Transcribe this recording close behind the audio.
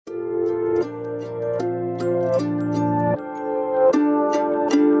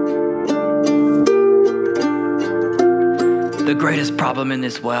The greatest problem in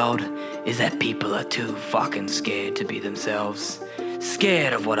this world is that people are too fucking scared to be themselves.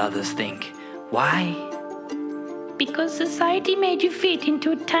 Scared of what others think. Why? Because society made you fit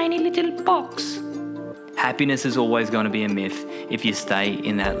into a tiny little box. Happiness is always going to be a myth if you stay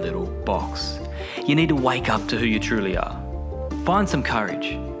in that little box. You need to wake up to who you truly are. Find some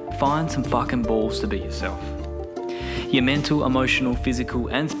courage. Find some fucking balls to be yourself. Your mental, emotional, physical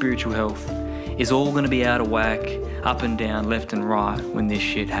and spiritual health is all going to be out of whack, up and down, left and right when this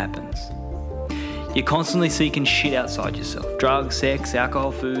shit happens. You're constantly seeking shit outside yourself. Drugs, sex,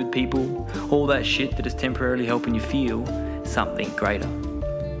 alcohol, food, people, all that shit that is temporarily helping you feel something greater.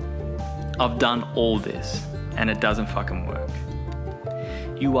 I've done all this and it doesn't fucking work.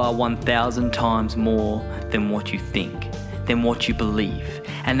 You are 1,000 times more than what you think, than what you believe,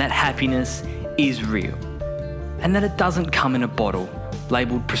 and that happiness is real. And that it doesn't come in a bottle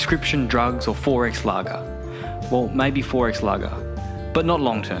labelled prescription drugs or 4X lager. Well, maybe 4X lager, but not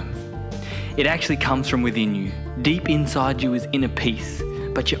long term. It actually comes from within you. Deep inside you is inner peace,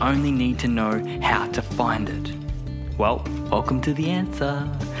 but you only need to know how to find it. Well, welcome to the answer,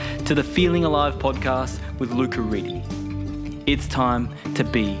 to the Feeling Alive podcast with Luca Reedy. It's time to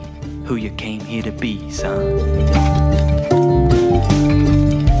be who you came here to be, son.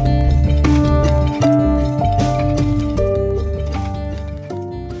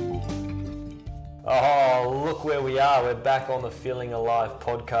 We're back on the Feeling Alive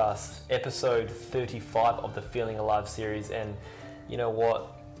podcast, episode 35 of the Feeling Alive series, and you know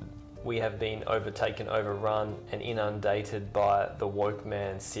what? We have been overtaken, overrun, and inundated by the Woke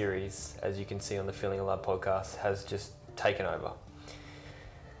Man series, as you can see on the Feeling Alive podcast, has just taken over.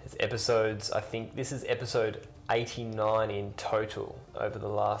 It's episodes, I think this is episode 89 in total over the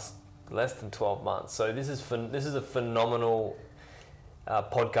last less than 12 months. So this is a phenomenal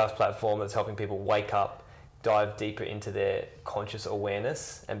podcast platform that's helping people wake up, dive deeper into their conscious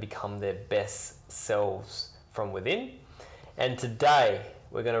awareness and become their best selves from within. And today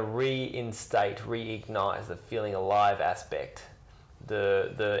we're going to reignite the feeling alive aspect.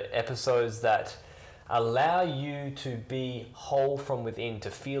 The episodes that allow you to be whole from within,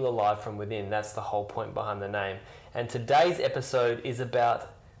 to feel alive from within. That's the whole point behind the name. And today's episode is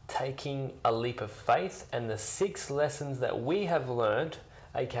about taking a leap of faith and the 6 lessons that we have learned,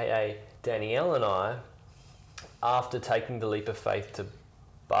 aka Danielle and I, after taking the leap of faith to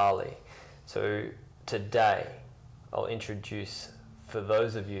Bali. So today I'll introduce, for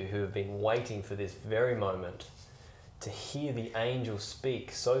those of you who have been waiting for this very moment to hear the angel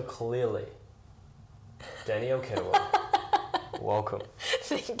speak so clearly, Danielle Kettlewell, welcome.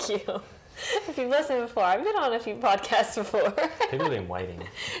 Thank you. If you've listened before, I've been on a few podcasts before. People have been waiting.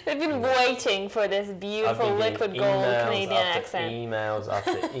 They've been waiting for this beautiful liquid gold Canadian accent. Emails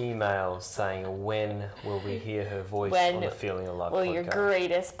after emails saying, when will we hear her voice on the Feeling Alive podcast? Will your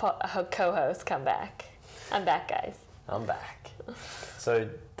greatest co-host come back? I'm back, guys. I'm back. So,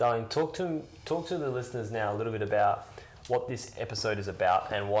 darling, talk to the listeners now a little bit about what this episode is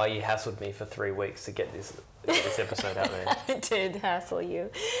about and why you hassled me for 3 weeks to get this episode out there. I did hassle you.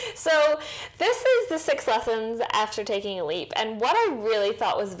 So this is the 6 lessons after taking a leap. And what I really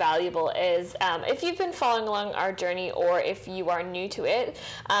thought was valuable is if you've been following along our journey or if you are new to it,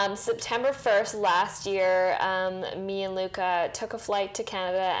 September 1st last year, me and Luca took a flight to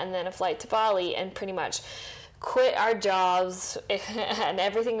Canada and then a flight to Bali and pretty much quit our jobs and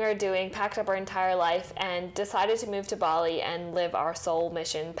everything we were doing, packed up our entire life, and decided to move to Bali and live our soul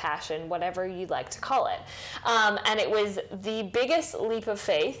mission, passion, whatever you'd like to call it. And it was the biggest leap of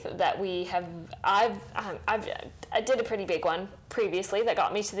faith that we have. I did a pretty big one previously that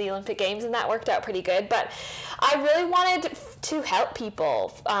got me to the Olympic Games, and that worked out pretty good. But I really wanted to help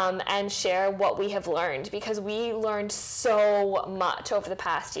people and share what we have learned, because we learned so much over the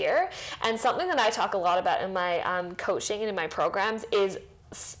past year. And something that I talk a lot about in my coaching and in my programs is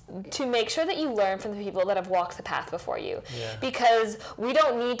to make sure that you learn from the people that have walked the path before you. Yeah. Because we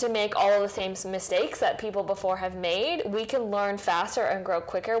don't need to make all of the same mistakes that people before have made. We can learn faster and grow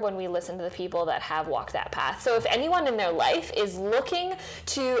quicker when we listen to the people that have walked that path. So if anyone in their life is looking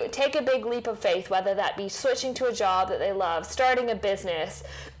to take a big leap of faith, whether that be switching to a job that they love, starting a business,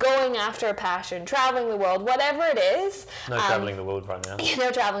 going after a passion, traveling the world, whatever it is. No traveling the world right now. No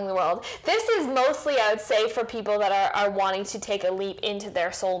traveling the world. This is mostly, I would say, for people that are wanting to take a leap into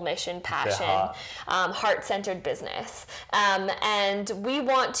their soul mission, passion, heart-centered business. And we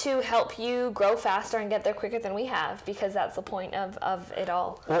want to help you grow faster and get there quicker than we have, because that's the point of it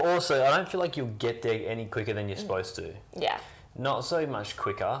all. Well, also, I don't feel like you'll get there any quicker than you're supposed to. Yeah. Not so much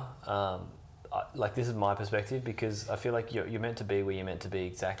quicker. like this is my perspective, because I feel like you're meant to be where you're meant to be,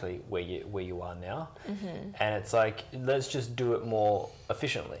 exactly where you are now, and it's like, let's just do it more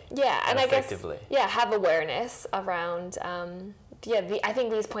efficiently. Yeah, and I effectively. guess have awareness around. I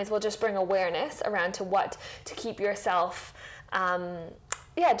think these points will just bring awareness around to keep yourself.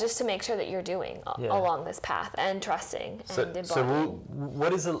 Just to make sure that you're doing along this path and trusting and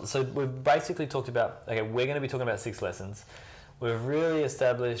embodying. So we've basically talked about, okay, we're going to be talking about 6 lessons. We've really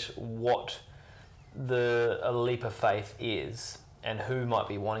established what a leap of faith is and who might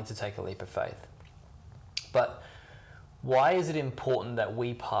be wanting to take a leap of faith. But why is it important that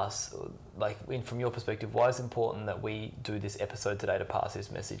we pass, from your perspective, why is it important that we do this episode today to pass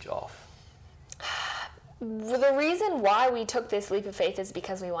this message off? The reason why we took this leap of faith is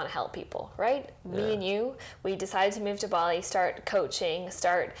because we want to help people, right? Yeah. Me and you, we decided to move to Bali, start coaching,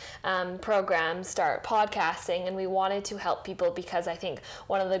 start programs, start podcasting, and we wanted to help people because I think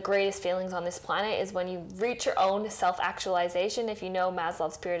one of the greatest feelings on this planet is when you reach your own self-actualization. If you know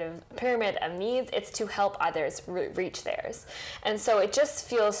Maslow's pyramid of needs, it's to help others reach theirs. And so it just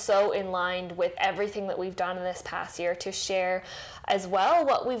feels so in line with everything that we've done in this past year to share as well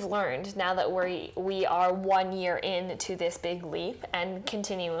what we've learned now that we are 1 year into this big leap and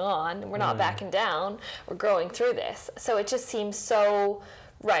continuing on. We're not backing down. We're growing through this. So it just seems so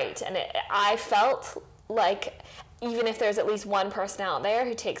right. And I felt like even if there's at least one person out there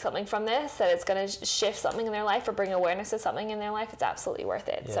who takes something from this, that it's going to shift something in their life or bring awareness to something in their life, it's absolutely worth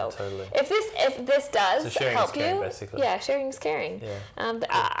it. Yeah, so totally. If this does help you, basically. Sharing is caring. Yeah. But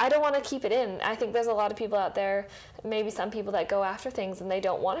I don't want to keep it in. I think there's a lot of people out there, maybe some people that go after things and they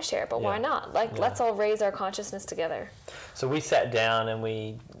don't want to share it, but why not? Let's all raise our consciousness together. So we sat down and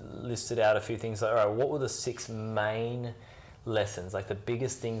we listed out a few things like, all right, what were the 6 main lessons, like the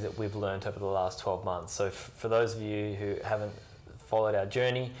biggest things that we've learned over the last 12 months. So for those of you who haven't followed our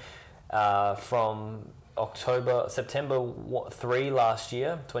journey, from September 3 last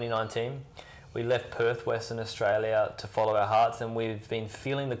year, 2019, we left Perth, Western Australia to follow our hearts, and we've been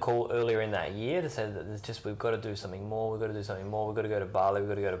feeling the call earlier in that year to say that we've got to do something more, we've got to go to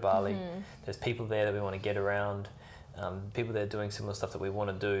Bali, There's people there that we want to get around. People there doing similar stuff that we want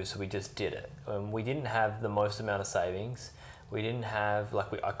to do, so we just did it. We didn't have the most amount of savings. We didn't have,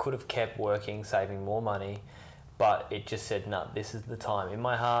 I could have kept working, saving more money, but it just said, no, this is the time. In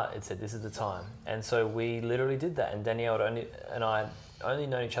my heart, it said, this is the time. And so we literally did that. And Danielle and I only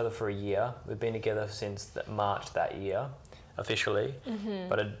known each other for a year. We've been together since March that year, officially,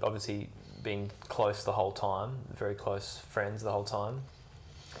 but had obviously been close the whole time, very close friends the whole time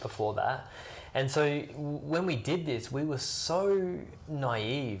before that. And so when we did this, we were so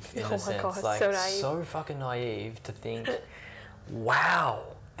naive in a sense, God, so fucking naive to think, wow,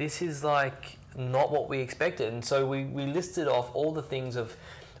 this is not what we expected. And so we listed off all the things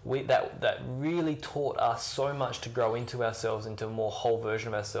that really taught us so much to grow into ourselves, into a more whole version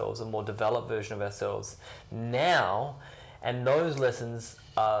of ourselves, a more developed version of ourselves now. And those lessons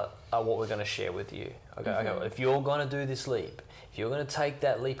are what we're going to share with you. Okay, if you're going to do this leap, if you're going to take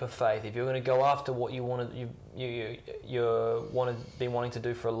that leap of faith, if you're going to go after what you been wanting to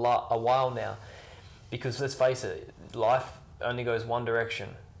do for a while now, because let's face it, life only goes one direction,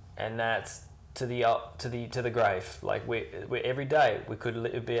 and that's to the grave. We every day we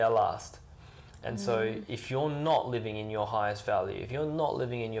could be our last, and so if you're not living in your highest value, if you're not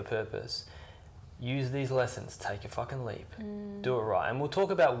living in your purpose, use these lessons. Take a fucking leap. Do it right. And we'll talk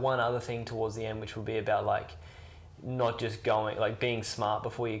about one other thing towards the end, which will be about not just going, being smart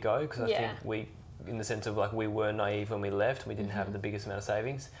before you go, because I think we, in the sense of we were naive when we left, we didn't have the biggest amount of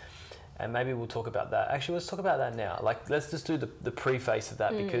savings, and maybe we'll talk about that. Actually, let's talk about that now. Let's just do the preface of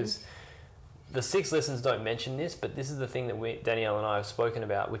that, because the 6 lessons don't mention this, but this is the thing that Danielle and I have spoken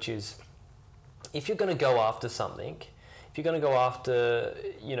about, which is, if you're going to go after something, if you're going to go after,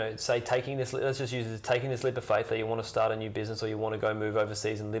 say taking this, let's just use it, taking this leap of faith that you want to start a new business, or you want to go move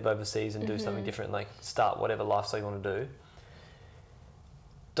overseas and live overseas and do something different, start whatever lifestyle you want to do.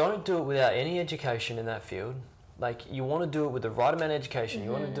 Don't do it without any education in that field. You want to do it with the right amount of education.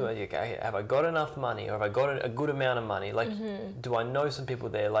 You want to do it, okay, have I got enough money, or have I got a good amount of money? Do I know some people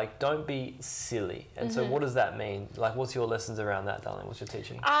there? Don't be silly. And so what does that mean? What's your lessons around that, darling? What's your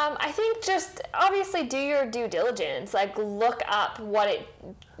teaching? I think just obviously do your due diligence. Look up what it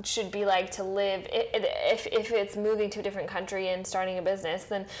should be like to live. If it's moving to a different country and starting a business,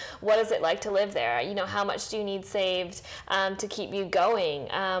 then what is it like to live there? How much do you need saved to keep you going?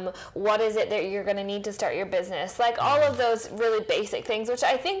 What is it that you're going to need to start your business? awareness, like all of those really basic things, which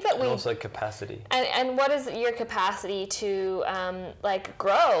I think that and also capacity. And what is your capacity to like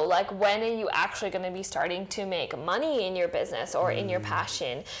grow? Like when are you actually going to be starting to make money in your business or in your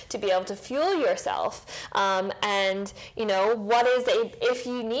passion to be able to fuel yourself? And you know, what is if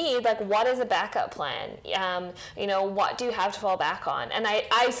you need, like, what is a backup plan? You know, what do you have to fall back on? And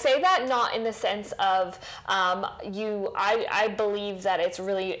I say that not in the sense of I believe that it's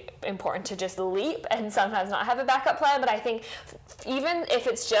really important to just leap and sometimes not have a backup plan, but I think even if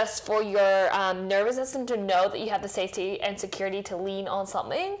it's just for your nervous system to know that you have the safety and security to lean on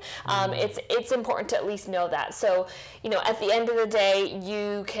something, it's important to at least know that. So, you know, at the end of the day,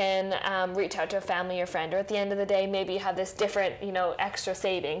 you can reach out to a family or friend, or at the end of the day, maybe you have this different, you know, extra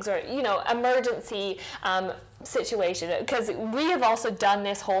savings or, you know, emergency situation, because we have also done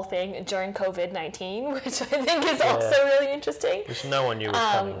this whole thing during COVID-19, which I think is also really interesting, which no one knew was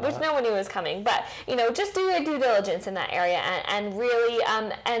coming, which no one knew was coming. But, you know, just do your due diligence in that area and really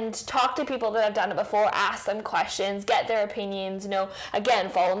and talk to people that have done it before, ask them questions, get their opinions, you know, again,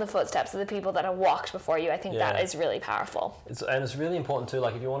 follow in the footsteps of the people that have walked before you. I think that is really powerful. It's really important too,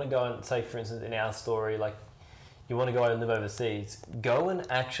 like if you want to go and say, for instance, in our story, like you want to go and live overseas, go and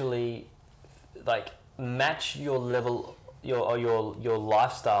actually like match your level, your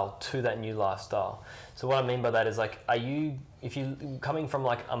lifestyle to that new lifestyle. So what I mean by that is, like, if you're coming from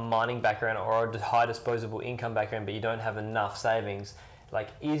like a mining background or a high disposable income background, but you don't have enough savings, like,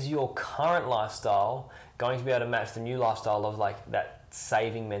 is your current lifestyle going to be able to match the new lifestyle of like that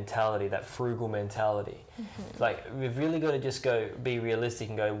saving mentality, that frugal mentality? Like, we've really got to just be realistic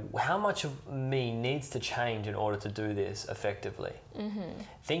and go, how much of me needs to change in order to do this effectively?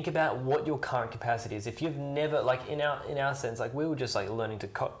 Think about what your current capacity is. If you've never, like in our sense, like we were just like learning to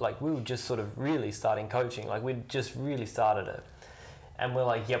like we were just sort of really starting coaching, like we just really started it, and we're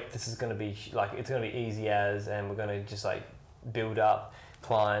like, yep, this is going to be like, it's going to be easy as, and we're going to just like build up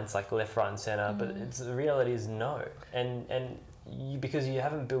clients like left, right and center. But the reality is no, and because you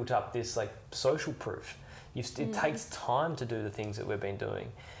haven't built up this like social proof. It takes time to do the things that we've been doing.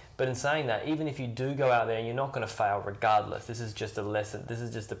 But in saying that, even if you do go out there and you're not going to fail regardless, this is just a lesson, this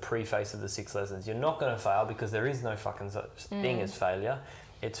is just the preface of the 6 lessons. You're not going to fail because there is no fucking such thing as failure.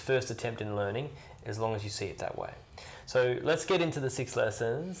 It's first attempt in learning, as long as you see it that way. So let's get into the 6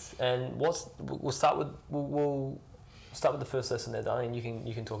 lessons, and we'll start with the first lesson there, Darlene, and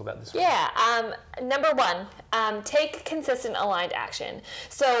you can talk about this one. Yeah. Number 1, take consistent aligned action.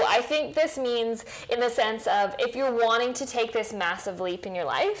 So I think this means in the sense of, if you're wanting to take this massive leap in your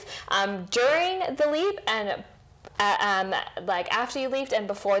life, during the leap and like after you leave and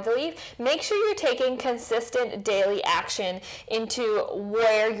before the leave, make sure you're taking consistent daily action into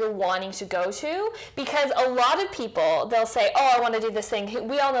where you're wanting to go to. Because a lot of people, they'll say, oh, I want to do this thing.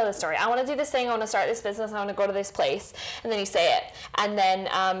 We all know the story. I want to do this thing. I want to start this business. I want to go to this place. And then you say it. And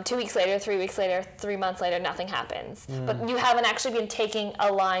then 2 weeks later, 3 weeks later, 3 months later, nothing happens. But you haven't actually been taking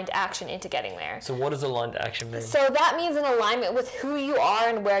aligned action into getting there. So what does aligned action mean? So that means an alignment with who you are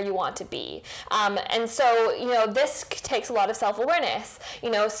and where you want to be. And so, you know, this takes a lot of self-awareness, you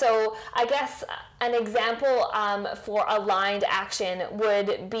know. So I guess an example for aligned action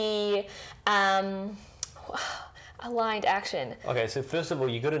would be aligned action. Okay, so first of all,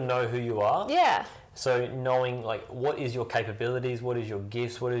 you got to know who you are. Yeah. So knowing, like, what is your capabilities, what is your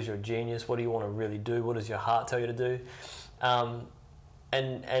gifts, what is your genius, what do you want to really do, what does your heart tell you to do, and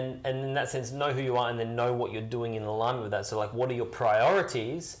in that sense, know who you are, and then know what you're doing in alignment with that. So, like, what are your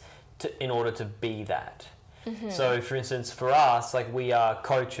priorities in order to be that? So, for instance, for us, like, we are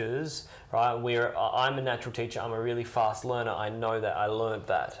coaches, right? I'm a natural teacher. I'm a really fast learner. I know that. I learned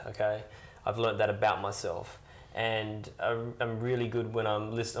that. Okay, I've learned that about myself, and I'm really good when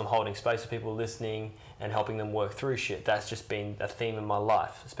I'm holding space for people, listening and helping them work through shit. That's just been a theme in my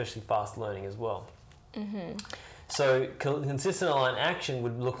life, especially fast learning as well. So consistent aligned action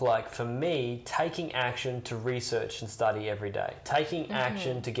would look like, for me, taking action to research and study every day. Taking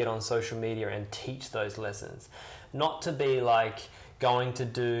action to get on social media and teach those lessons. Not to be like going to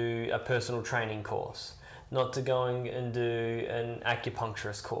do a personal training course. Not to going and do an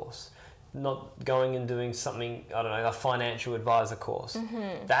acupuncturist course. Not going and doing something, I don't know, a financial advisor course.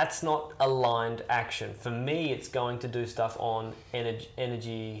 That's not aligned action. For me, it's going to do stuff on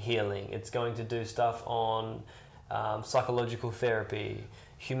energy healing. It's going to do stuff on psychological therapy,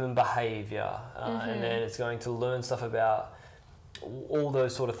 human behavior, and then it's going to learn stuff about all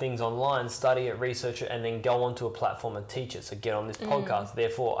those sort of things online, study it, research it, and then go onto a platform and teach it. So get on this podcast.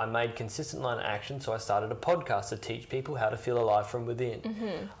 Therefore, I made consistent line of action. So I started a podcast to teach people how to feel alive from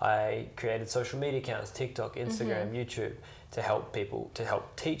within. I created social media accounts, TikTok, Instagram, YouTube, to help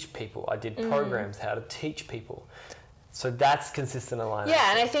teach people. I did programs how to teach people. So that's consistent alignment.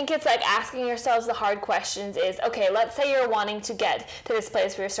 Yeah, and I think it's like asking yourselves the hard questions is, okay, let's say you're wanting to get to this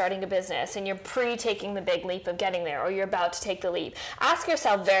place where you're starting a business and you're taking the big leap of getting there, or you're about to take the leap. Ask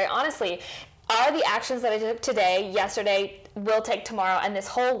yourself very honestly, are the actions that I took today, yesterday, will take tomorrow, and this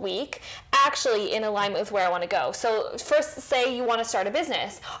whole week actually in alignment with where I want to go? So first, say you want to start a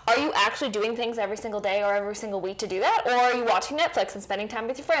business. Are you actually doing things every single day or every single week to do that? Or are you watching Netflix and spending time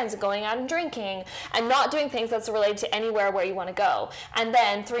with your friends and going out and drinking and not doing things that's related to anywhere where you want to go? And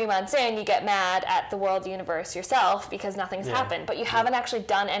then 3 months in, you get mad at the world, the universe, yourself because nothing's happened, but you haven't actually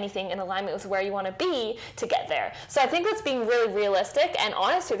done anything in alignment with where you want to be to get there. So I think that's being really realistic and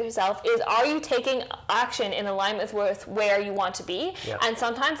honest with yourself is, are you taking action in alignment with where you want to be? And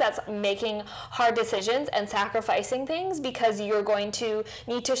sometimes that's making hard decisions and sacrificing things because you're going to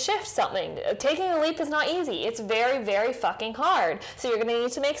need to shift something. Taking a leap is not easy. It's very, very fucking hard. So you're going to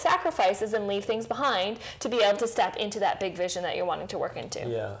need to make sacrifices and leave things behind to be able to step into that big vision that you're wanting to work into.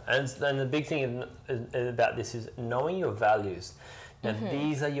 Yeah, and the big thing about this is knowing your values. Now,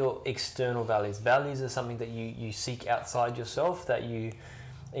 these are your external values. Values are something that you seek outside yourself, that you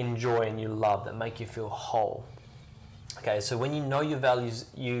enjoy and you love, that make you feel whole. Okay, so when you know your values,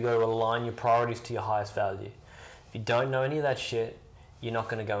 you go align your priorities to your highest value. If you don't know any of that shit, you're not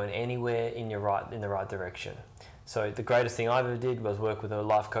going to go in anywhere in the right direction. So the greatest thing I ever did was work with a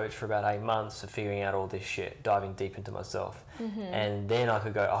life coach for about 8 months of figuring out all this shit, diving deep into myself. And then I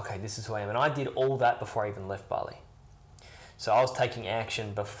could go, okay, this is who I am. And I did all that before I even left Bali. So I was taking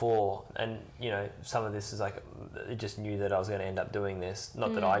action before, and some of this is like, it just knew that I was going to end up doing this.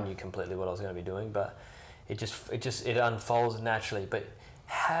 Not that I knew completely what I was going to be doing, but it unfolds naturally. But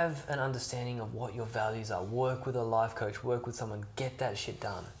have an understanding of what your values are. Work with a life coach, work with someone, get that shit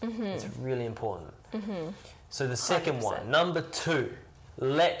done. It's really important. So the second 100%. one, number 2,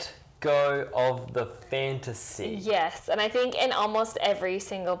 let go of the fantasy. Yes, and I think in almost every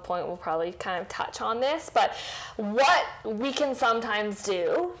single point we'll probably kind of touch on this, but what we can sometimes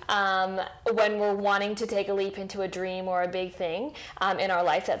do when we're wanting to take a leap into a dream or a big thing in our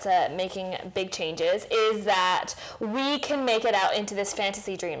life that's making big changes is that we can make it out into this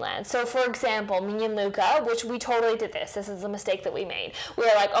fantasy dreamland. So for example, me and Luca, which we totally did this is a mistake that we made. We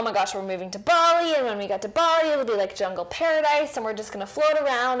were like, oh my gosh, we're moving to Bali, and when we got to Bali it'll be like jungle paradise and we're just going to float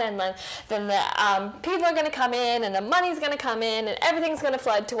around, and then the people are going to come in and the money's going to come in and everything's going to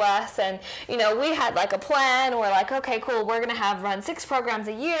flood to us. And we had like a plan. We're like, okay, cool, we're going to run 6 programs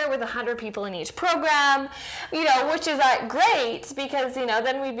a year with 100 people in each program, which is great because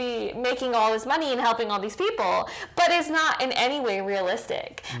then we'd be making all this money and helping all these people, but it's not in any way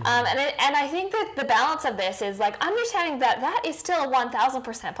realistic. And I think that the balance of this is like understanding that is still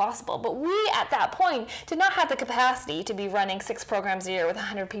 1000% possible, but we at that point did not have the capacity to be running 6 programs a year with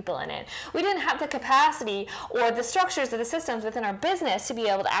 100 people in it. We didn't have the capacity or the structures or the systems within our business to be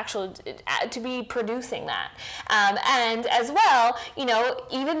able to actually to be producing that. And as well,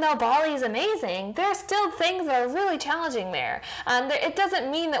 even though Bali is amazing, there are still things that are really challenging there. It doesn't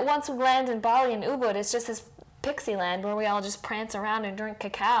mean that once we land in Bali and Ubud, it's just this pixie land where we all just prance around and drink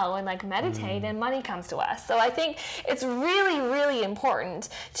cacao and meditate and money comes to us. So I think it's really, really important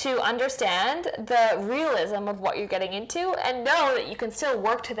to understand the realism of what you're getting into and know that you can still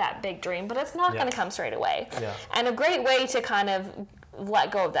work to that big dream, but it's not going to come straight away. And a great way to kind of let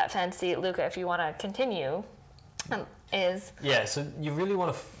go of that fantasy, Luca, if you want to continue, is... Yeah, so you really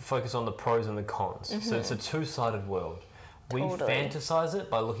want to focus on the pros and the cons. So it's a two-sided world. We fantasize it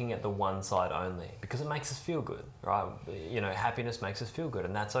by looking at the one side only because it makes us feel good, right? Happiness makes us feel good,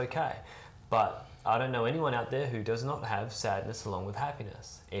 and that's okay. But I don't know anyone out there who does not have sadness along with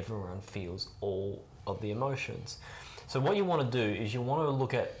happiness. Everyone feels all of the emotions. So what you want to do is you want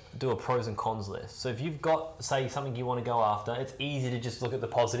to do a pros and cons list. So if you've got, say, something you want to go after, it's easy to just look at the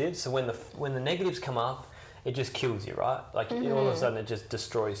positives. So when the negatives come up, it just kills you, right? All of a sudden it just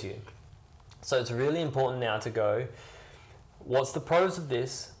destroys you. So it's really important now to go, what's the pros of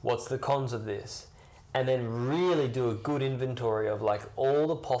this? What's the cons of this? And then really do a good inventory of all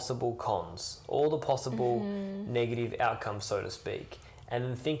the possible cons, all the possible negative outcomes, so to speak.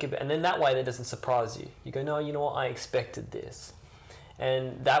 And then and then that way that doesn't surprise you. You go, no, you know what? I expected this.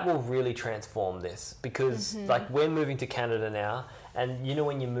 And that will really transform this, because like we're moving to Canada now, and you know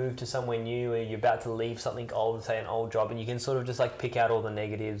when you move to somewhere new and you're about to leave something old, say an old job, and you can sort of just like pick out all the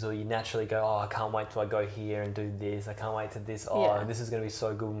negatives, or you naturally go, oh, I can't wait till I go here and do this, I can't wait to this, this is going to be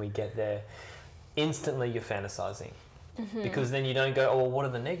so good when we get there. Instantly you're fantasizing, because then you don't go, oh, well, what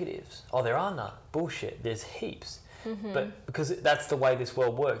are the negatives? Oh, there are none. Bullshit, there's heaps. But because that's the way this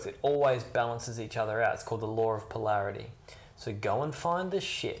world works, it always balances each other out. It's called the law of polarity. So go and find the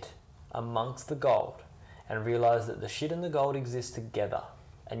shit amongst the gold and realize that the shit and the gold exist together,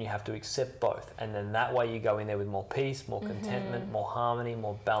 and you have to accept both. And then that way you go in there with more peace, more contentment, more harmony,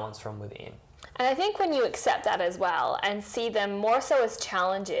 more balance from within. And I think when you accept that as well and see them more so as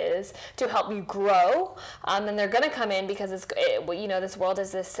challenges to help you grow, and they're going to come in because this world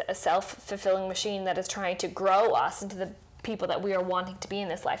is this self-fulfilling machine that is trying to grow us into the people that we are wanting to be in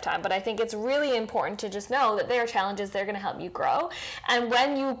this lifetime. But I think it's really important to just know that there are challenges, they're going to help you grow. And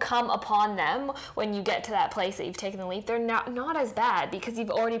when you come upon them, when you get to that place that you've taken the leap, they're not as bad because you've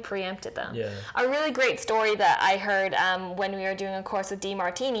already preempted them. Yeah. A really great story that I heard when we were doing a course with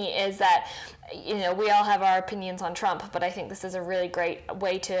Martini is that, we all have our opinions on Trump, but I think this is a really great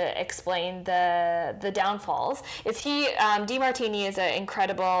way to explain the downfalls. Martini is an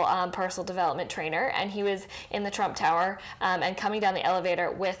incredible personal development trainer, and he was in the Trump Tower and coming down the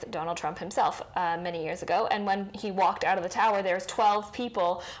elevator with Donald Trump himself many years ago. And when he walked out of the tower, there was 12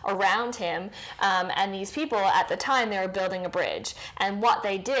 people around him, and these people at the time, they were building a bridge. And what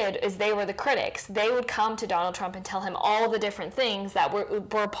they did is they were the critics. They would come to Donald Trump and tell him all the different things that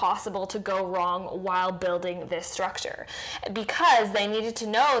were possible to go wrong while building this structure, because they needed to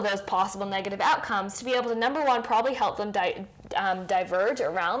know those possible negative outcomes to be able to, number one, probably help them diverge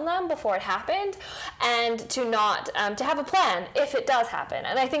around them before it happened, and to not to have a plan if it does happen.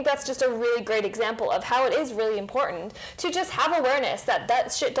 And I think that's just a really great example of how it is really important to just have awareness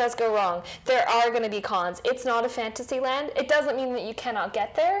that shit does go wrong. There are going to be cons. It's not a fantasy land. It doesn't mean that you cannot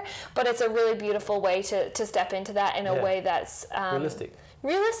get there, but it's a really beautiful way to step into that in a way that's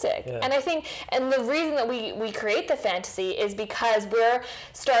realistic. Yeah. And I think, and the reason that we create the fantasy is because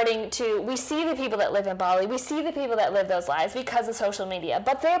we see the people that live in Bali, we see the people that live those lives because of social media,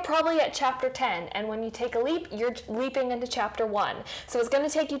 but they're probably at chapter 10, and when you take a leap, you're leaping into chapter 1. So it's going to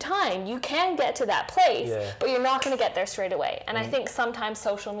take you time. You can get to that place, but you're not going to get there straight away. And I think sometimes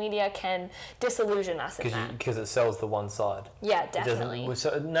social media can disillusion us in that. Because it sells the one side. Yeah, definitely.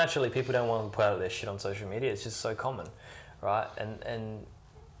 So naturally, people don't want to put out their shit on social media. It's just so common. Right, and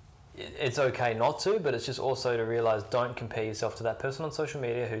it's okay not to, but it's just also to realize, don't compare yourself to that person on social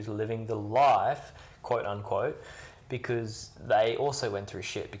media who's living the life, quote unquote, because they also went through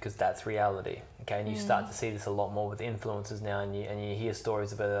shit, because that's reality. Okay, and you start to see this a lot more with influencers now, and you hear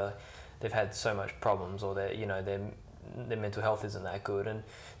stories about they've had so much problems, or their mental health isn't that good, and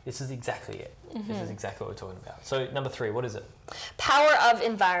this is exactly it. This is exactly what we're talking about. So number 3, what is it? Power of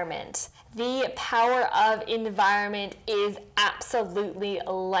environment. The power of environment is absolutely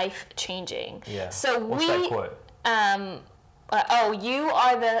life-changing. Yeah. So what's that quote? You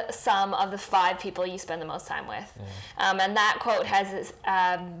are the sum of the 5 people you spend the most time with. And that quote has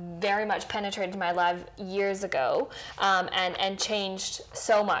very much penetrated my life years ago, and changed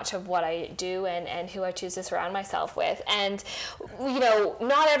so much of what I do and who I choose to surround myself with. And,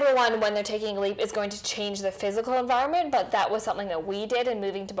 not everyone, when they're taking a leap, is going to change the physical environment, but that was something that we did in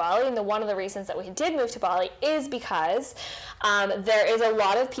moving to Bali. And one of the reasons that we did move to Bali is because there is a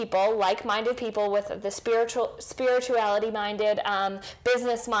lot of people, like-minded people with the spirituality-minded,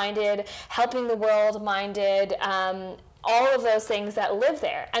 business-minded, helping the world-minded, all of those things that live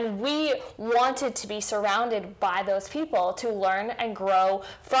there. And we wanted to be surrounded by those people to learn and grow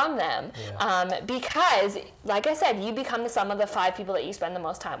from them. Because, like I said, you become the sum of the 5 people that you spend the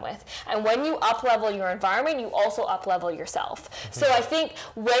most time with. And when you up-level your environment, you also up-level yourself. So I think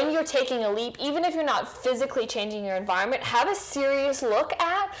when you're taking a leap, even if you're not physically changing your environment, have a serious look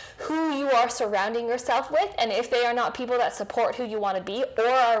at who you are surrounding yourself with, and if they are not people that support who you want to be or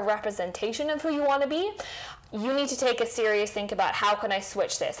are a representation of who you want to be, you need to take a serious think about, how can I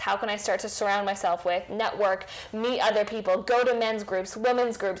switch this? How can I start to surround myself with, network, meet other people, go to men's groups,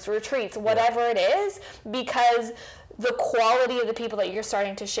 women's groups, retreats, whatever it is, because the quality of the people that you're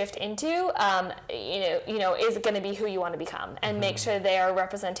starting to shift into, is going to be who you want to become, and make sure they are a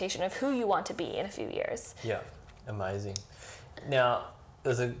representation of who you want to be in a few years. Yeah, amazing. Now,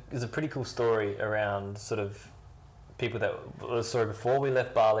 there's a pretty cool story around sort of people before we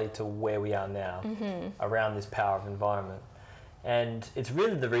left Bali to where we are now, around this power of environment. And it's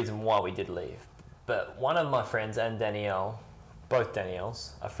really the reason why we did leave. But one of my friends and Danielle, both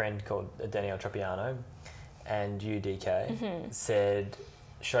Danielles, a friend called Danielle Tropiano, and you, DK,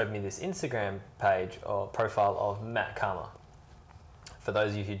 showed me this Instagram page or profile of Matt Karma. For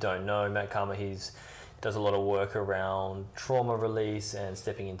those of you who don't know, Matt Karma, does a lot of work around trauma release and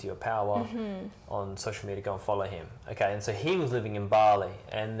stepping into your power on social media. Go and follow him. Okay, and so he was living in Bali,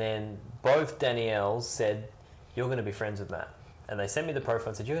 and then both Danielles said, "You're going to be friends with Matt." And they sent me the profile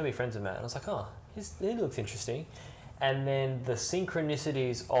and said, "You're going to be friends with Matt." And I was like, "Oh, he looks interesting." And then the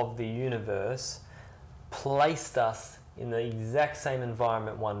synchronicities of the universe placed us in the exact same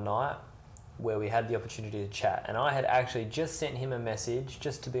environment one night where we had the opportunity to chat. And I had actually just sent him a message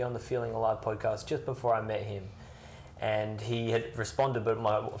just to be on the Feeling Alive podcast just before I met him. And he had responded, but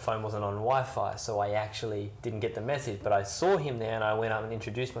my phone wasn't on Wi-Fi, so I actually didn't get the message. But I saw him there and I went up and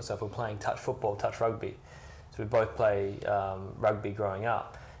introduced myself. We're playing touch football, touch rugby. So we both play rugby growing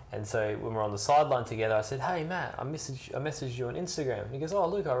up. And so when we're on the sideline together, I said, "Hey, Matt, I messaged you on Instagram." And he goes, "Oh,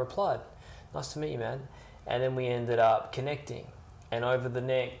 look, I replied. Nice to meet you, man." And then we ended up connecting. And over the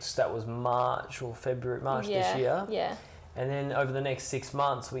next, that was March this year. Yeah. And then over the next 6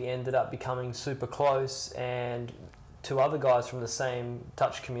 months, we ended up becoming super close. And two other guys from the same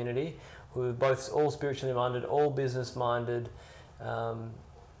touch community, who were both all spiritually minded, all business minded,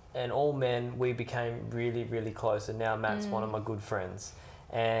 and all men, we became really, really close. And now Matt's one of my good friends.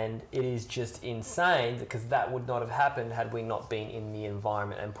 And it is just insane because that would not have happened had we not been in the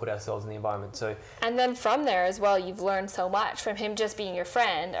environment and put ourselves in the environment. So, and then from there as well, you've learned so much from him just being your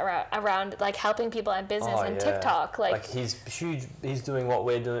friend around like helping people in business and TikTok. Like he's huge. He's doing what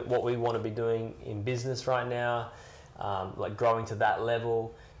we're doing, what we want to be doing in business right now. Like growing to that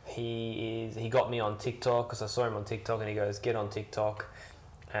level. He got me on TikTok because I saw him on TikTok and he goes, "Get on TikTok,"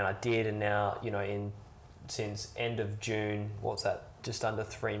 and I did. And now, since end of June, what's that? Just under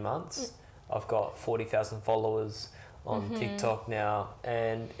 3 months, I've got 40,000 followers on TikTok now,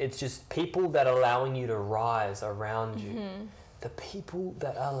 and it's just people that are allowing you to rise around you. The people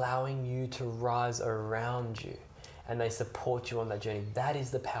that are allowing you to rise around you, and they support you on that journey. That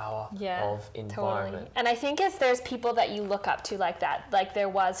is the power of environment. Totally. And I think if there's people that you look up to like that, like there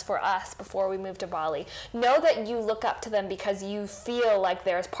was for us before we moved to Bali, know that you look up to them because you feel like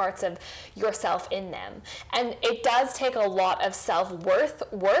there's parts of yourself in them. And it does take a lot of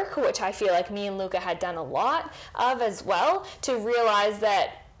self-worth work, which I feel like me and Luca had done a lot of as well, to realize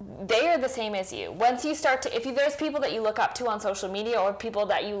that they are the same as you. Once you start to, if there's people that you look up to on social media or people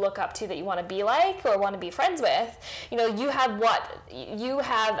that you look up to that you want to be like or want to be friends with, you have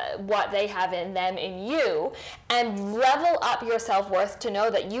what they have in them in you, and level up your self-worth to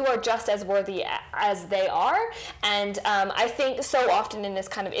know that you are just as worthy as they are. And I think so often in this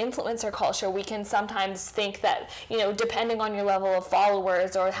kind of influencer culture, we can sometimes think that, depending on your level of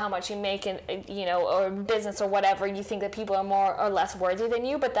followers or how much you make in, or business or whatever, you think that people are more or less worthy than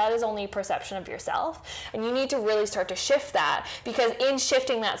you, but that is only a perception of yourself. And you need to really start to shift that, because in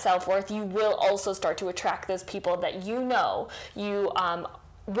shifting that self-worth, you will also start to attract those people that you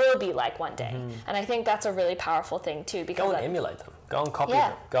will be like one day. And I think that's a really powerful thing too, because go and emulate them, go and copy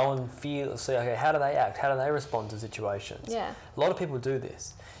them, go and see, okay, how do they act, how do they respond to situations? A lot of people do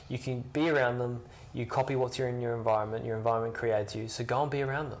this. You can be around them, you copy what's in your environment creates you, so go and be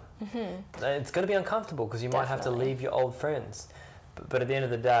around them. It's going to be uncomfortable because you might have to leave your old friends. But at the end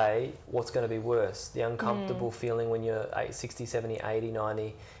of the day, what's going to be worse? The uncomfortable feeling when you're 60, 70, 80, 90,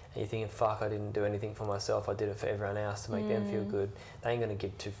 and you're thinking, fuck, I didn't do anything for myself, I did it for everyone else to make them feel good. They ain't going to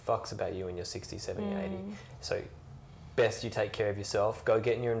give two fucks about you when you're 60, 70, 80. So best you take care of yourself, go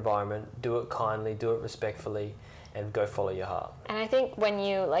get in your environment, do it kindly, do it respectfully, and go follow your heart. And I think when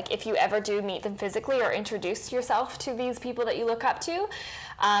you, if you ever do meet them physically or introduce yourself to these people that you look up to,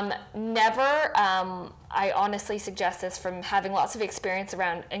 never, I honestly suggest this from having lots of experience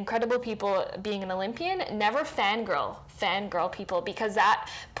around incredible people being an Olympian, never fangirl people, because that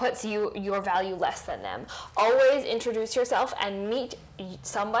puts your value less than them. Always introduce yourself and meet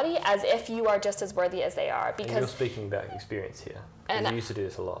somebody as if you are just as worthy as they are. Because and you're speaking about experience here. And you used to do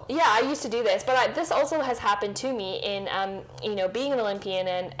this a lot. Yeah, I used to do this, but this also has happened to me in, being an Olympian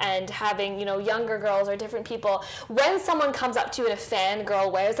and having, younger girls or different people. When someone comes up to you in a fangirl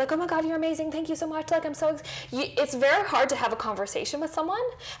way, it's like, oh my God, you're amazing, thank you so much. It's very hard to have a conversation with someone,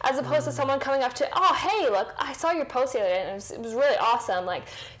 as opposed to someone coming up to, oh, hey, look, I saw your post the other day and it was really awesome.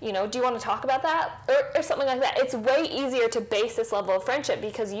 Do you want to talk about that? Or something like that. It's way easier to base this level of friendship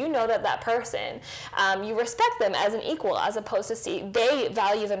because you know that person, you respect them as an equal, as opposed to they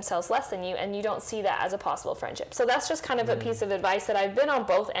value themselves less than you, and you don't see that as a possible friendship. So that's just kind of a piece of advice that I've been on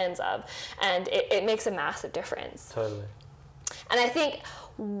both ends of, and it makes a massive difference. Totally. And I think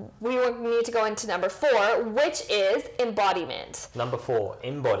we need to go into number 4, which is embodiment. Number 4,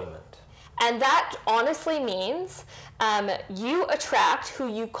 embodiment. And that honestly means you attract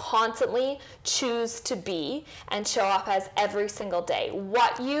who you constantly choose to be and show up as every single day.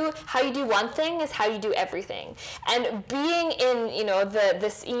 How you do one thing is how you do everything. And being in, the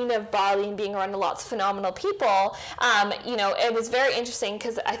scene of Bali and being around lots of phenomenal people, it was very interesting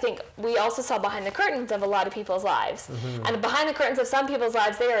because I think we also saw behind the curtains of a lot of people's lives. Mm-hmm. And behind the curtains of some people's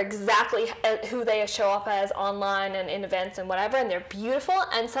lives, they are exactly who they show up as online and in events and whatever, and they're beautiful,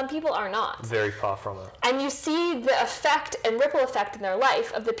 and some people are not. Very far from it. And you see the effect and ripple effect in their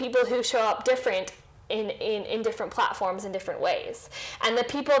life of the people who show up different in different platforms in different ways. And the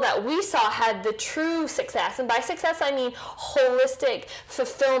people that we saw had the true success, and by success I mean holistic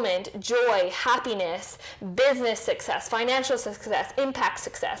fulfillment, joy, happiness, business success, financial success, impact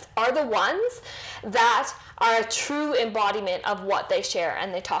success, are the ones that are a true embodiment of what they share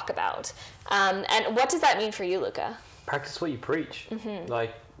and they talk about. And what does that mean for you, Luca? Practice what you preach. Mm-hmm.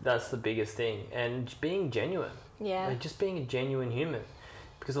 Like, that's the biggest thing. And being genuine. Yeah. Like, just being a genuine human.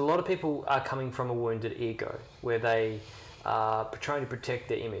 Because a lot of people are coming from a wounded ego where they are trying to protect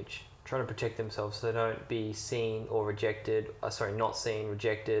their image, trying to protect themselves so they don't be seen or rejected, not seen,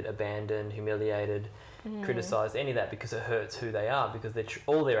 rejected, abandoned, humiliated, criticized, any of that, because it hurts who they are, because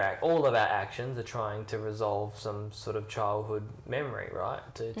all of our actions are trying to resolve some sort of childhood memory, right?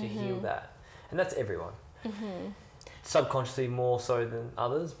 To heal that. And that's everyone. Mm-hmm. Subconsciously more so than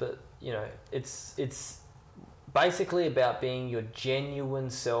others, but it's basically about being your genuine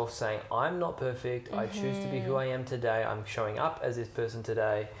self, saying, I'm not perfect, I choose to be who I am today, I'm showing up as this person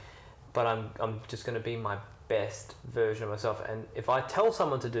today, but I'm just going to be my best version of myself. And if I tell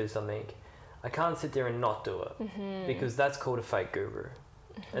someone to do something, I can't sit there and not do it, because that's called a fake guru.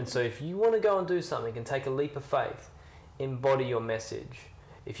 And so if you want to go and do something and take a leap of faith, embody your message.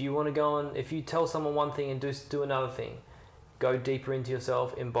 If you want to go and, if you tell someone one thing and do another thing, go deeper into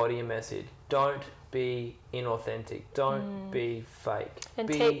yourself, embody a message. Don't be inauthentic. Don't be fake. And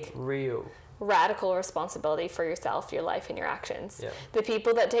be take real. Radical responsibility for yourself, your life, and your actions. Yeah. The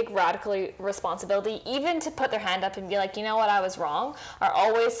people that take radical responsibility, even to put their hand up and be like, you know what, I was wrong, are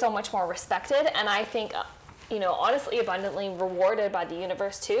always so much more respected. And I think, honestly, abundantly rewarded by the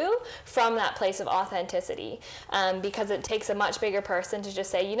universe too, from that place of authenticity. Because it takes a much bigger person to just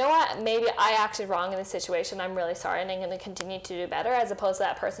say, you know what, maybe I acted wrong in this situation, I'm really sorry, and I'm going to continue to do better, as opposed to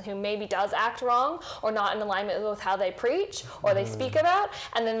that person who maybe does act wrong or not in alignment with how they preach or they speak about,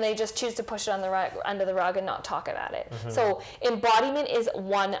 and then they just choose to push it under the rug and not talk about it. So embodiment is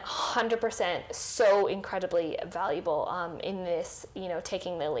 100% so incredibly valuable in this,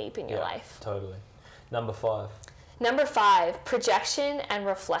 taking the leap in your life. Totally. Number 5, projection and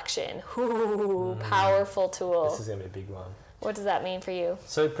reflection. Ooh, powerful tool. This is going to be a big one. What does that mean for you?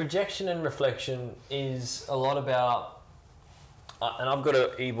 So projection and reflection is a lot about, and I've got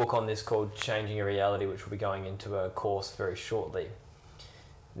an ebook on this called Changing Your Reality, which will be going into a course very shortly.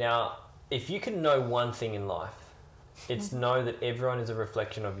 Now, if you can know one thing in life, it's know that everyone is a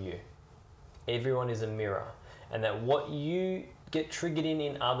reflection of you. Everyone is a mirror. And that what you get triggered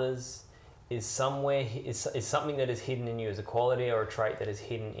in others is something that is hidden in you, is a quality or a trait that is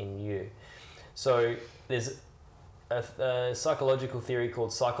hidden in you. So there's a psychological theory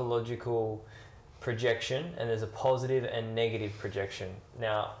called psychological projection, and there's a positive and negative projection.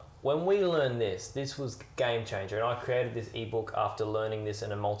 Now, when we learned this was game changer, and I created this ebook after learning this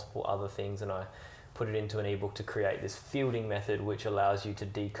and multiple other things, and I put it into an ebook to create this fielding method, which allows you to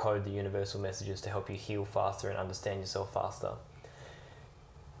decode the universal messages to help you heal faster and understand yourself faster.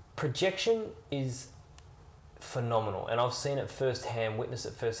 Projection is phenomenal, and I've seen it firsthand, witnessed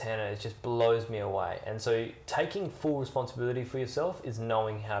it firsthand, and it just blows me away. And so taking full responsibility for yourself is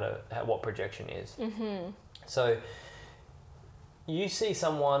knowing what projection is. So you see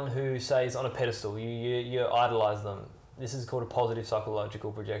someone who, say, is on a pedestal, you idolize them. This is called a positive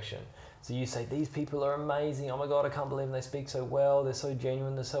psychological projection. So you say, these people are amazing, oh my God, I can't believe they speak so well, they're so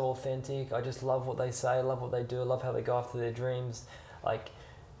genuine, they're so authentic, I just love what they say, I love what they do, I love how they go after their dreams. Like,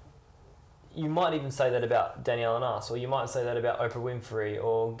 you might even say that about Danielle and us, or you might say that about Oprah Winfrey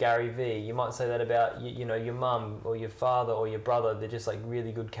or Gary Vee. You might say that about your mum or your father or your brother. They're just like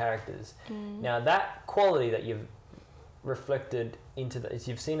really good characters. Now that quality that you've reflected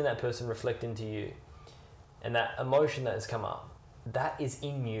you've seen in that person reflect into you, and that emotion that has come up, that is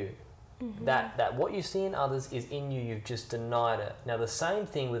in you. That what you see in others is in you. You've just denied it. Now the same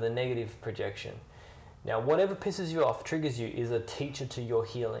thing with a negative projection. Now whatever pisses you off, triggers you, is a teacher to your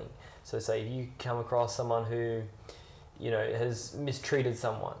healing. So say if you come across someone who, has mistreated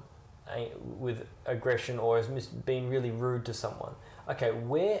someone with aggression, or has been really rude to someone. Okay,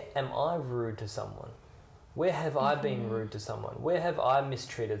 where am I rude to someone? Where have I been rude to someone? Where have I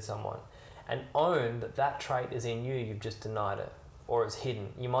mistreated someone? and own that that trait is in you. You've just denied it, or it's hidden.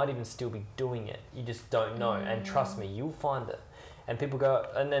 You might even still be doing it. You just don't know. And trust me, you'll find it. And people go,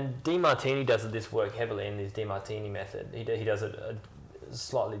 and then DeMartini does this work heavily in his DeMartini method. He does it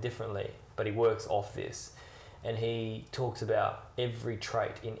slightly differently, but he works off this. And he talks about every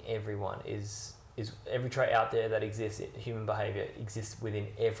trait in everyone is every trait out there that exists in human behavior exists within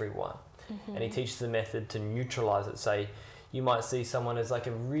everyone. And he teaches the method to neutralize it. Say, you might see someone as like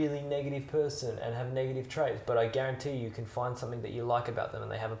a really negative person and have negative traits, but I guarantee you can find something that you like about them and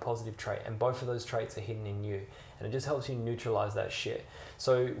they have a positive trait, and both of those traits are hidden in you. And it just helps you neutralize that shit.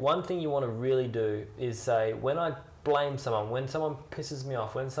 So one thing you want to really do is say, when I blame someone, when someone pisses me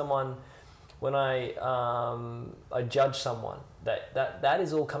off, when I judge someone, that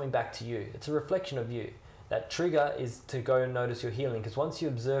is all coming back to you. It's a reflection of you. That trigger is to go and notice your healing, because once you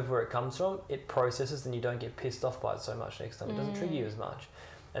observe where it comes from, it processes and you don't get pissed off by it so much next time. It doesn't trigger you as much.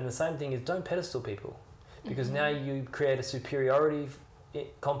 And the same thing is, don't pedestal people, because now you create a superiority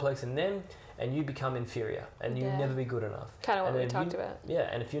complex in them and you become inferior and you'll never be good enough. Kind of what we talked about. Yeah,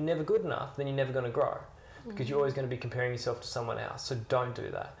 and if you're never good enough, then you're never going to grow, because you're always going to be comparing yourself to someone else. So don't do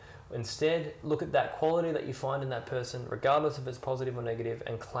that. Instead, look at that quality that you find in that person, regardless if it's positive or negative,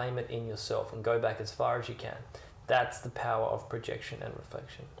 and claim it in yourself and go back as far as you can. That's the power of projection and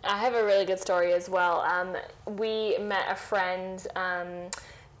reflection. I have a really good story as well. We met a friend,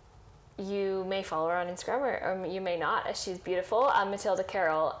 you may follow her on Instagram or you may not, she's beautiful, Matilda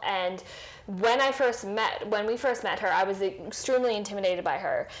Carroll. And when we first met her, I was extremely intimidated by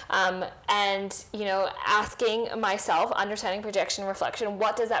her. And, asking myself, understanding projection and reflection,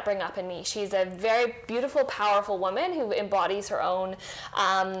 what does that bring up in me? She's a very beautiful, powerful woman who embodies her own,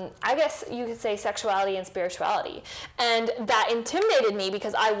 I guess you could say, sexuality and spirituality. And that intimidated me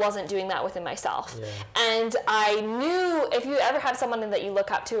because I wasn't doing that within myself. Yeah. And I knew if you ever have someone that you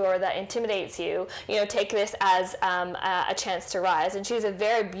look up to or that intimidates you, take this as a chance to rise. And she's a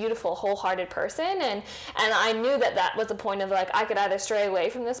very beautiful, wholehearted person, and I knew that was the point of, like, I could either stray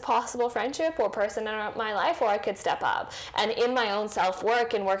away from this possible friendship or person in my life, or I could step up. And in my own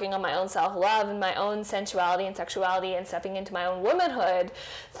self-work and working on my own self-love and my own sensuality and sexuality and stepping into my own womanhood,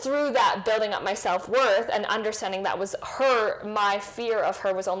 through that building up my self-worth and understanding that was my fear of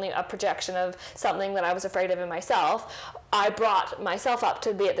her was only a projection of something that I was afraid of in myself, I brought myself up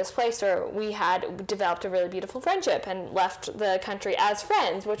to be at this place where we had developed a really beautiful friendship and left the country as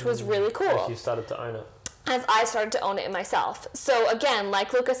friends, which was really cool. As you started to own it. As I started to own it in myself. So again,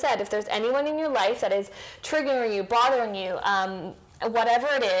 like Luca said, if there's anyone in your life that is triggering you, bothering you, whatever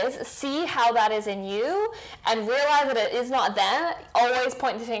it is, see how that is in you and realize that it is not them. Always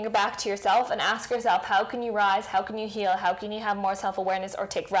point the finger back to yourself and ask yourself, how can you rise? How can you heal? How can you have more self-awareness or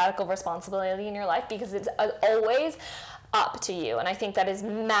take radical responsibility in your life? Because it's always up to you. And I think that is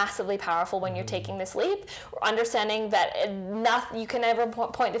massively powerful when you're taking this leap, understanding that you can never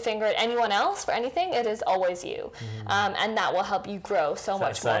point the finger at anyone else for anything. It is always you. And that will help you grow so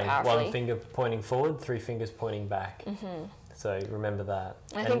much more powerfully. 1 finger pointing forward, 3 fingers pointing back. So remember that.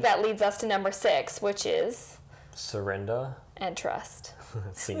 I think that leads us to number 6, which is surrender and trust.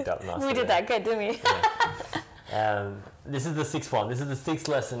 Synced up nicely. We did that good, didn't we? Yeah. This is the 6th one. This is the 6th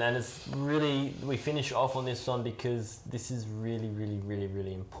lesson, and it's really, we finish off on this one because this is really, really, really,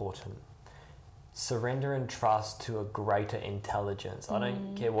 really important. Surrender and trust to a greater intelligence. I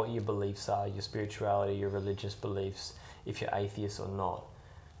don't care what your beliefs are, your spirituality, your religious beliefs, if you're atheist or not.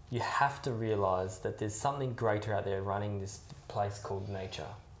 You have to realize that there's something greater out there running this place called nature.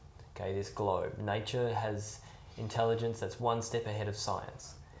 Okay, this globe. Nature has intelligence that's one step ahead of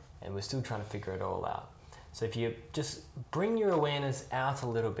science, and we're still trying to figure it all out. So if you just bring your awareness out a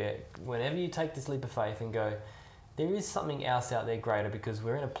little bit, whenever you take this leap of faith and go, there is something else out there greater, because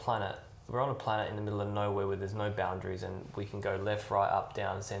we're on a planet in the middle of nowhere where there's no boundaries, and we can go left, right, up,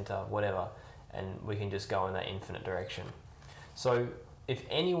 down, center, whatever, and we can just go in that infinite direction. So if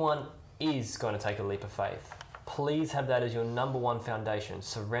anyone is going to take a leap of faith, please have that as your number one foundation,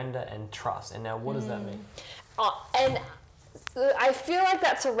 surrender and trust. And now what does that mean? And I feel like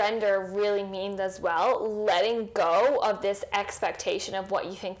that surrender really means as well letting go of this expectation of what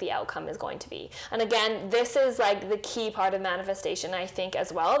you think the outcome is going to be. And again, this is like the key part of manifestation, I think,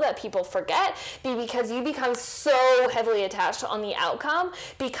 as well, that people forget, because you become so heavily attached on the outcome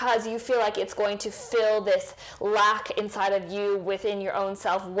because you feel like it's going to fill this lack inside of you within your own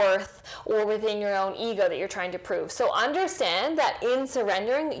self-worth or within your own ego that you're trying to prove. So understand that in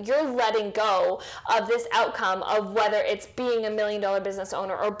surrendering, you're letting go of this outcome of whether it's being being $1 million business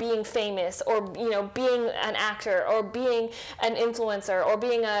owner, or being famous, or being an actor, or being an influencer, or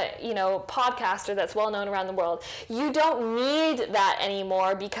being a podcaster that's well known around the world. You don't need that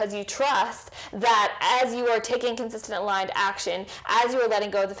anymore, because you trust that as you are taking consistent aligned action, as you are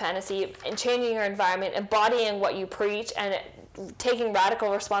letting go of the fantasy and changing your environment, embodying what you preach, and taking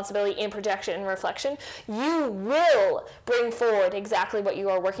radical responsibility in projection and reflection, you will bring forward exactly what you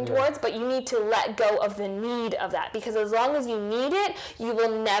are working towards, but you need to let go of the need of that, because as long as you need it, you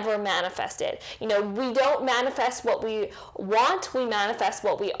will never manifest it. We don't manifest what we want, we manifest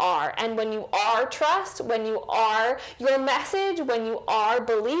what we are. And when you are trust, when you are your message, when you are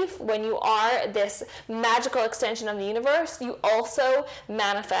belief, when you are this magical extension of the universe, you also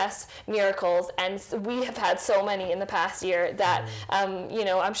manifest miracles. And we have had so many in the past year that,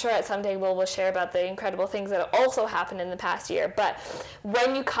 I'm sure at some day we'll share about the incredible things that have also happened in the past year. But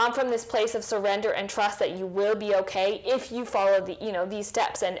when you come from this place of surrender and trust that you will be okay if you follow these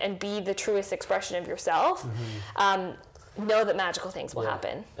steps and be the truest expression of yourself, know that magical things will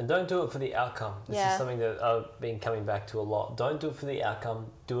happen. And don't do it for the outcome. This is something that I've been coming back to a lot. Don't do it for the outcome.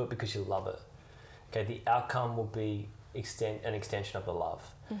 Do it because you love it. Okay, the outcome will be an extension of the love.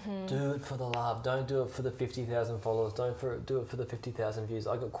 Do it for the love. Don't do it for the 50,000 followers. Don't do it for the 50,000 views.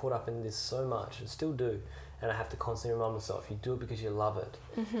 I got caught up in this so much, and still do. And I have to constantly remind myself, you do it because you love it.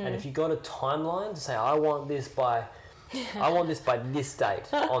 And if you got a timeline to say, I want this by this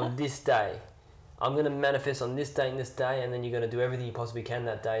date, on this day, I'm going to manifest on this day and this day, and then you're going to do everything you possibly can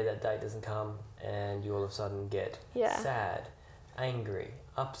that day. That date doesn't come, and you all of a sudden get sad, angry,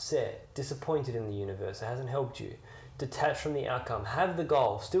 upset, disappointed in the universe. It hasn't helped you. Detach from the outcome. Have the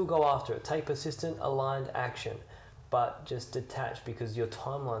goal. Still go after it. Take persistent, aligned action. But just detach, because your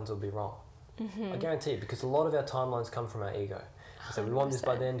timelines will be wrong. I guarantee it, because a lot of our timelines come from our ego. So we want this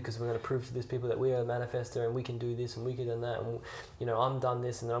by then because we're going to prove to these people that we are a manifester and we can do this and we can do that. And, I'm done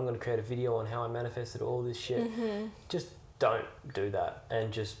this, and then I'm going to create a video on how I manifested all this shit. Just don't do that,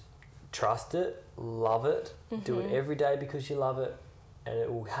 and just trust it, love it, do it every day because you love it. And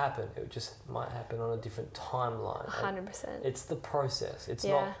it will happen. It just might happen on a different timeline. 100%. It's the process. It's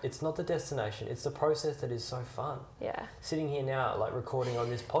not the destination. It's the process that is so fun. Yeah. Sitting here now, like recording on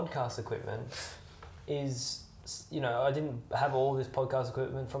this podcast equipment, is, I didn't have all this podcast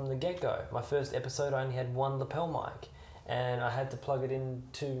equipment from the get-go. My first episode, I only had one lapel mic, and I had to plug it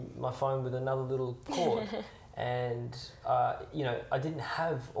into my phone with another little cord. And, I didn't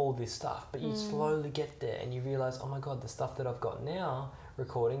have all this stuff, but you slowly get there and you realize, oh my God, the stuff that I've got now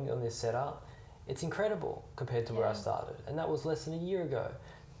recording on this setup, it's incredible compared to where I started. And that was less than a year ago.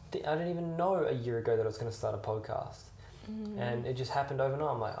 I didn't even know a year ago that I was going to start a podcast. And it just happened overnight.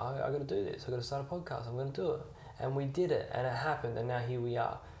 I'm like, I got to do this. I got to start a podcast. I'm going to do it. And we did it, and it happened, and now here we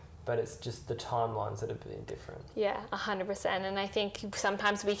are. But it's just the timelines that have been different. Yeah, 100%. And I think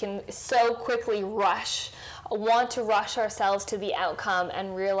sometimes we can so quickly want to rush ourselves to the outcome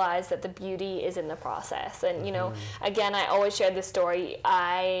and realize that the beauty is in the process. And, again, I always share this story.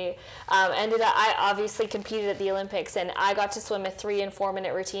 I obviously competed at the Olympics, and I got to swim a 3 and 4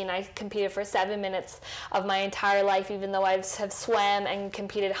 minute routine. I competed for 7 minutes of my entire life, even though I have swam and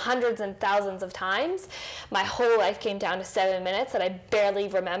competed hundreds and thousands of times. My whole life came down to 7 minutes that I barely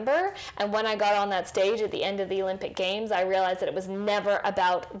remember. And when I got on that stage at the end of the Olympic Games, I realized that it was never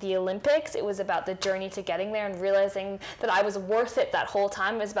about the Olympics. It was about the journey to getting there, and realizing that I was worth it that whole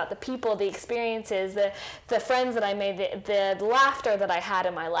time. It was about the people, the experiences, the friends that I made, the laughter that I had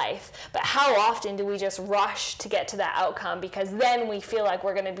in my life. But how often do we just rush to get to that outcome because then we feel like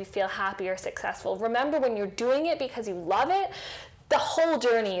we're going to feel happy or successful? Remember, when you're doing it because you love it, the whole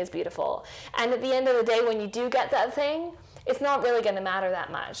journey is beautiful. And at the end of the day, when you do get that thing, it's not really going to matter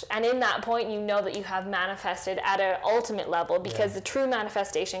that much. And in that point, you know that you have manifested at an ultimate level, because the true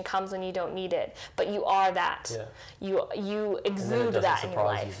manifestation comes when you don't need it. But you are that. Yeah. You exude that in your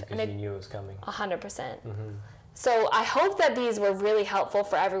life. And you knew it was coming. 100%. So I hope that these were really helpful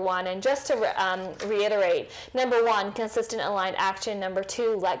for everyone. And just to reiterate, number 1, consistent aligned action. Number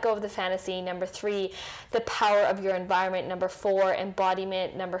 2, let go of the fantasy. Number 3, the power of your environment. Number 4,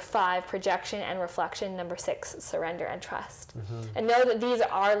 embodiment. Number 5, projection and reflection. Number 6, surrender and trust. And know that these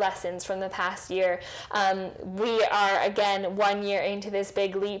are lessons from the past year. We are, again, 1 year into this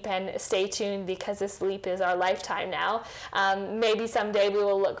big leap, and stay tuned, because this leap is our lifetime now. Maybe someday we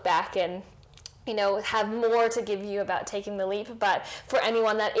will look back and have more to give you about taking the leap. But for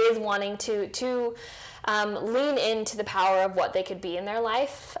anyone that is wanting to lean into the power of what they could be in their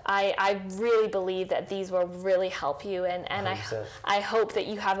life, I really believe that these will really help you. And I hope that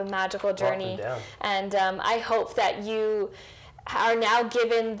you have a magical journey. And I hope that you are now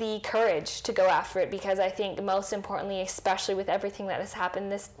given the courage to go after it, because I think most importantly, especially with everything that has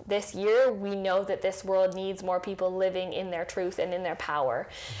happened this year, we know that this world needs more people living in their truth and in their power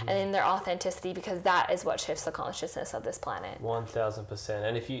and in their authenticity, because that is what shifts the consciousness of this planet. 1000%.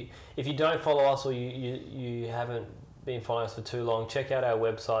 And if you don't follow us, or you haven't been following us for too long, check out our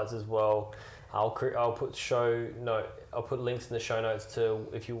websites as well. I'll put links in the show notes to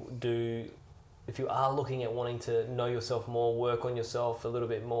if you are looking at wanting to know yourself more, work on yourself a little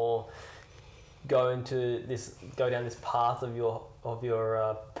bit more, go down this path of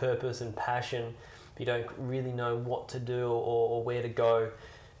your purpose and passion, but you don't really know what to do or where to go,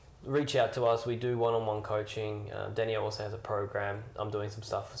 reach out to us. We do one-on-one coaching. Danielle also has a program. I'm doing some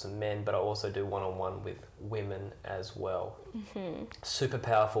stuff for some men, but I also do one-on-one with women as well. Super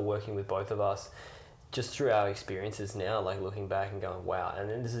powerful working with both of us, just through our experiences now, like looking back and going, wow, and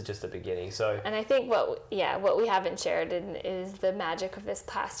then this is just the beginning. So, and I think what we haven't shared is the magic of this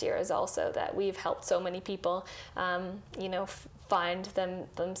past year is also that we've helped so many people, find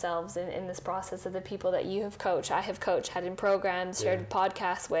themselves in this process of the people that you have coached, I have coached, had in programs, shared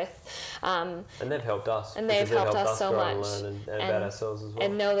podcasts with. And they've helped us. And they've helped us so much. And learn about ourselves as well.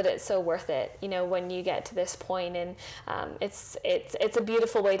 And know that it's so worth it, when you get to this point. And it's a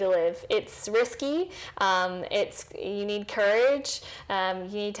beautiful way to live. It's risky. You need courage. You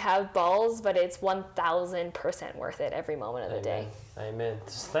need to have balls, but it's 1000% worth it every moment of the day. Amen.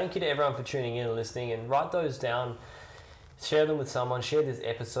 Thank you to everyone for tuning in and listening, and write those down. Share them with someone. Share this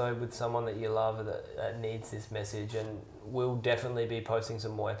episode with someone that you love that needs this message. And we'll definitely be posting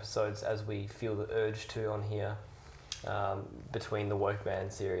some more episodes as we feel the urge to on here between the Woke Man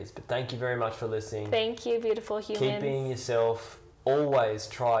series. But thank you very much for listening. Thank you, beautiful humans. Keep being yourself. Always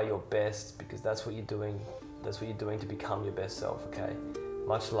try your best, because that's what you're doing. That's what you're doing to become your best self, okay?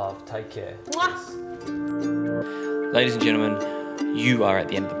 Much love. Take care. Ladies and gentlemen, you are at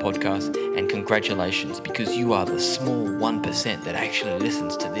the end of the podcast, and congratulations, because you are the small 1% that actually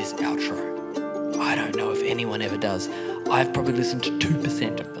listens to this outro. I don't know if anyone ever does. I've probably listened to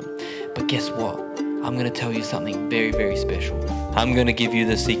 2% of them. But guess what? I'm going to tell you something very, very special. I'm going to give you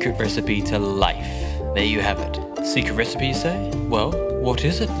the secret recipe to life. There you have it. Secret recipe, you say? Well, what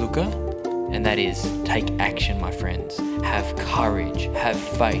is it, Luca? And that is, take action, my friends. Have courage, have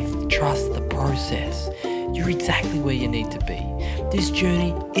faith, trust the process. You're exactly where you need to be. This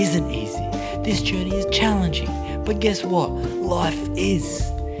journey isn't easy. This journey is challenging. But guess what? Life is.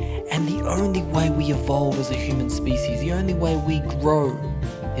 And the only way we evolve as a human species, the only way we grow,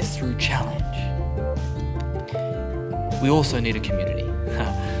 is through challenge. We also need a community.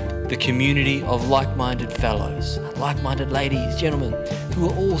 The community of like-minded fellows, like-minded ladies, gentlemen, who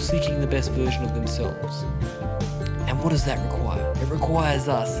are all seeking the best version of themselves. And what does that require? It requires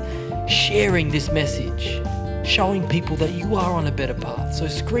us sharing this message, showing people that you are on a better path. So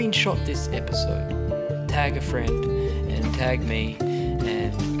screenshot this episode, tag a friend, and tag me,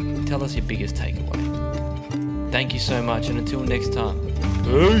 and tell us your biggest takeaway. Thank you so much, and until next time,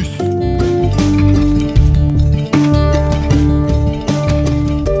 peace!